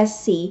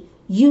ASC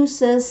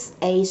uses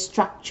a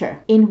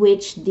structure in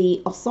which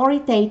the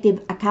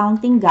authoritative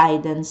accounting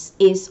guidance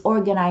is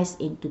organized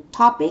into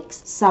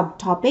topics,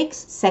 subtopics,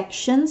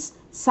 sections,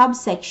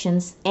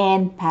 subsections,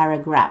 and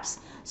paragraphs.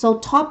 So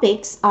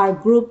topics are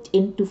grouped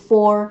into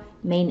four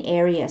main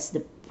areas: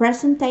 the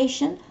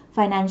presentation,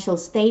 financial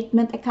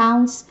statement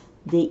accounts,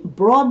 the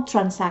broad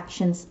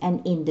transactions,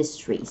 and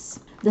industries.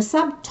 The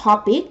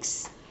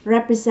subtopics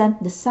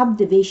represent the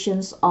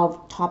subdivisions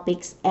of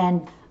topics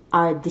and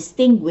are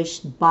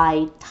distinguished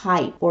by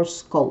type or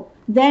scope.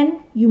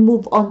 Then you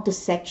move on to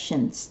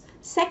sections.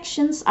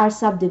 Sections are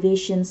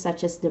subdivisions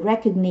such as the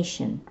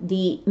recognition,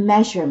 the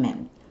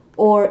measurement,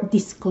 or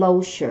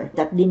disclosure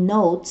that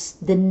denotes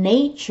the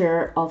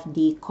nature of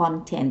the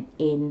content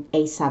in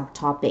a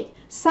subtopic.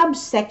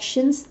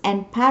 Subsections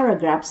and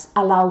paragraphs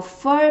allow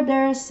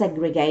further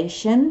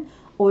segregation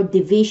or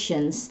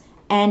divisions,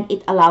 and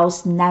it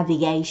allows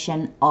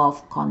navigation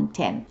of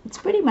content. It's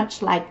pretty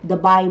much like the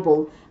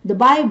Bible. The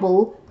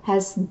Bible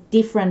has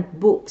different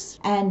books,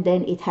 and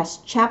then it has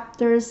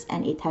chapters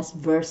and it has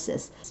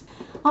verses.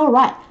 All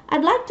right,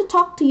 I'd like to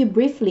talk to you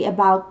briefly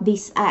about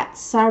this act,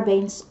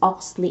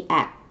 Sarbanes-Oxley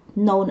Act,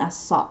 known as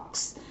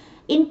SOX.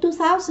 In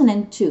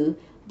 2002,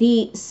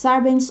 the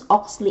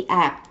Sarbanes-Oxley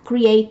Act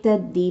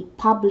created the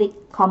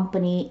Public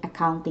Company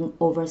Accounting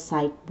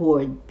Oversight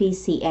Board,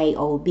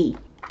 PCAOB.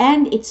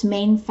 And its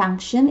main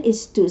function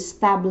is to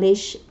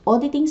establish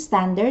auditing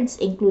standards,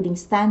 including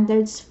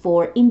standards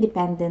for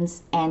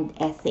independence and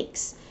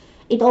ethics.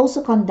 It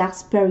also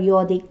conducts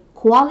periodic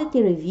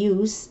quality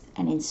reviews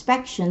and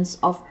inspections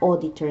of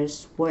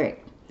auditors' work.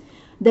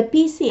 The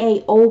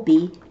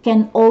PCAOB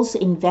can also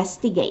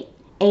investigate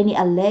any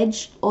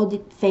alleged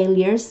audit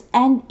failures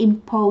and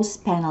impose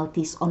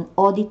penalties on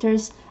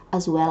auditors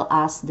as well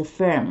as the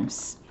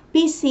firms.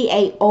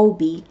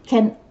 PCAOB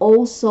can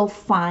also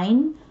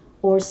fine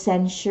or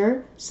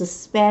censure,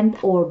 suspend,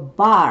 or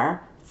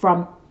bar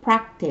from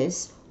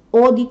practice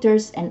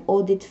auditors and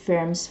audit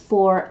firms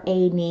for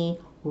any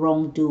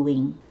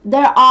wrongdoing.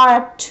 There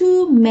are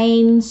two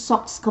main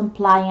SOX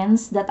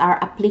compliance that are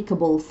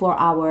applicable for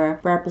our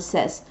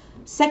purposes.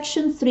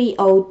 Section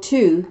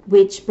 302,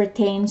 which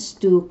pertains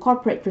to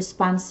corporate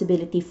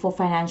responsibility for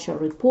financial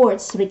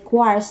reports,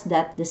 requires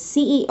that the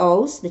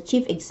CEOs, the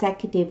Chief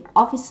Executive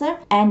Officer,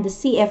 and the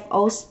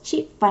CFOs,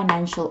 Chief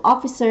Financial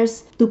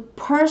Officers, to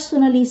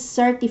personally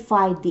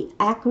certify the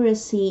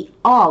accuracy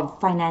of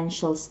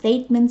financial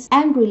statements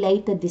and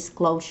related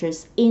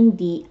disclosures in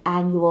the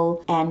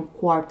annual and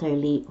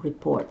quarterly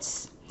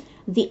reports.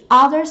 The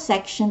other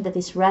section that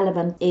is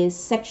relevant is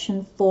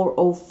Section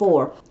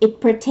 404. It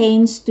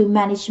pertains to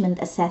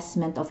management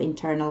assessment of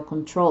internal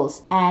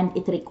controls, and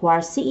it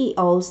requires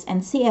CEOs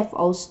and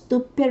CFOs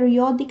to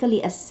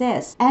periodically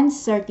assess and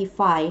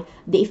certify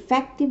the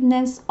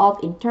effectiveness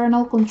of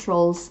internal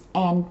controls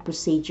and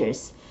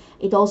procedures.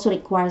 It also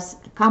requires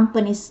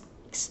companies'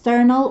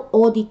 external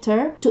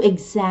auditor to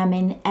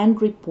examine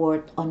and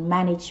report on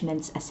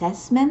management's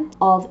assessment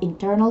of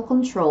internal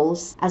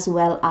controls as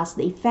well as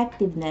the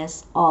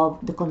effectiveness of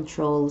the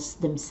controls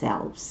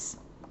themselves.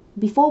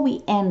 Before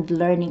we end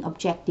learning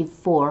objective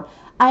 4,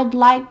 I'd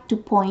like to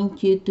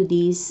point you to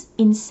these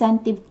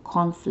incentive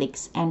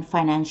conflicts and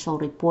financial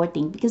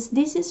reporting, because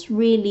this is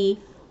really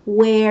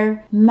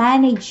where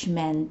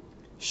management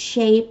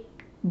shape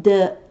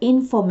the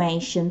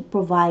information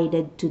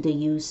provided to the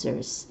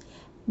users.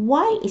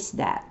 Why is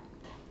that?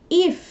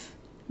 If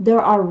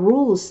there are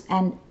rules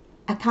and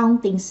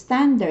accounting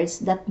standards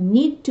that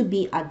need to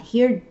be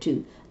adhered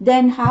to,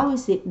 then how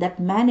is it that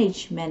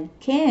management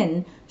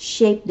can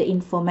shape the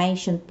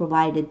information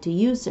provided to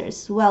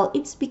users? Well,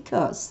 it's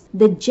because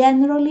the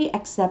generally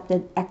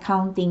accepted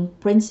accounting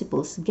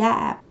principles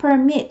GAAP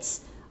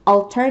permits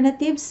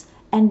alternatives,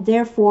 and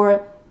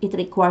therefore it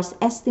requires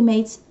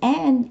estimates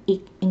and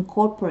it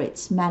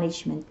incorporates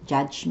management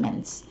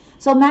judgments.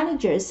 So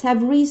managers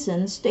have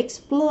reasons to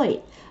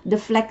exploit the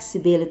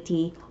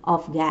flexibility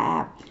of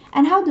GAAP.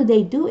 And how do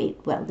they do it?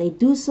 Well, they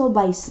do so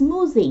by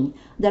smoothing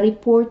the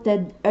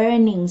reported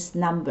earnings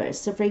numbers.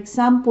 So for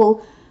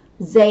example,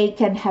 they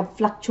can have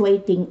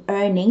fluctuating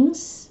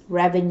earnings,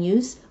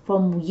 revenues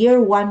from year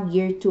 1,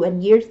 year 2,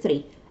 and year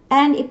 3.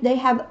 And if they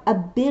have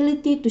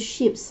ability to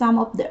shift some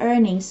of the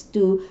earnings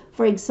to,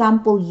 for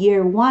example,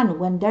 year 1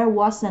 when there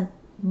wasn't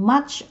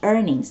much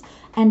earnings,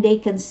 and they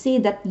can see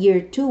that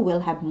year 2 will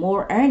have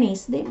more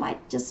earnings, they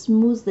might just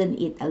smoothen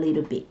it a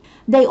little bit.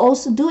 They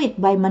also do it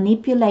by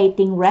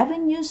manipulating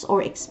revenues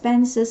or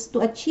expenses to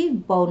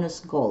achieve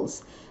bonus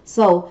goals.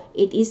 So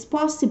it is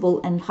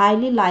possible and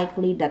highly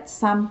likely that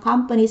some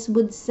companies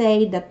would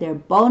say that their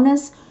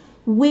bonus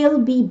will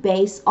be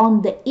based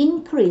on the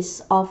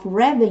increase of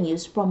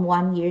revenues from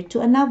one year to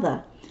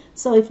another.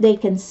 So if they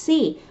can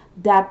see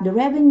that the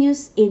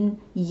revenues in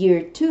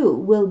year 2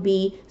 will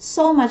be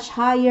so much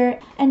higher,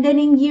 and then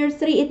in year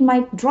 3 it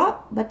might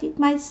drop, but it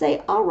might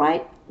say, all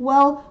right,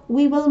 well,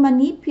 we will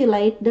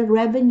manipulate the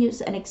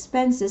revenues and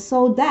expenses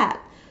so that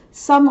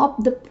some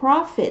of the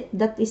profit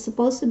that is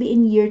supposed to be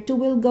in year 2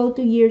 will go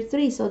to year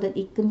 3 so that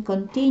it can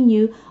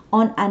continue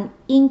on an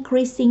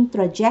increasing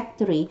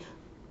trajectory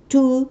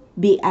to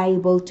be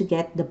able to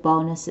get the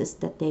bonuses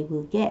that they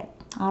will get.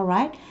 All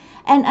right.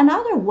 And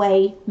another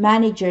way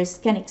managers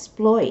can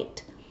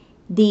exploit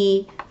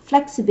the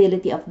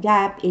flexibility of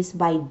GAAP is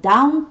by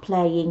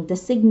downplaying the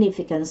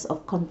significance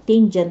of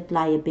contingent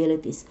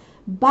liabilities.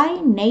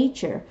 By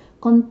nature,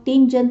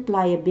 contingent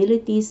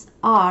liabilities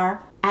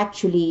are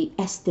actually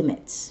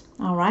estimates,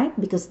 all right,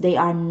 because they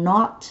are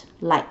not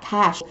like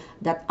cash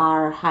that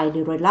are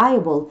highly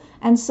reliable.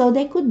 And so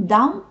they could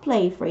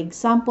downplay, for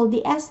example,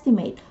 the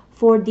estimate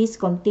for these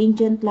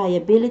contingent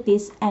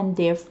liabilities and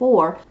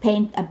therefore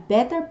paint a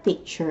better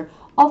picture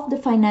of the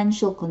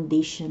financial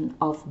condition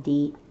of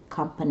the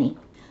company.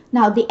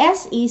 Now, the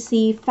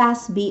SEC,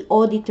 FASB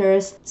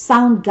auditors,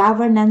 sound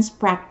governance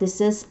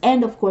practices,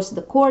 and of course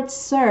the courts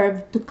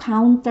serve to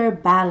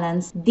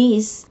counterbalance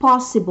these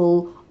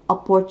possible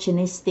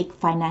opportunistic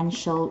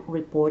financial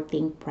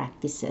reporting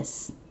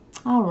practices.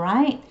 All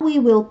right, we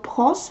will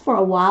pause for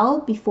a while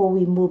before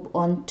we move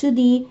on to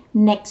the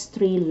next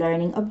 3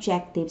 learning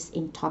objectives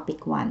in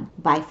topic 1.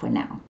 Bye for now.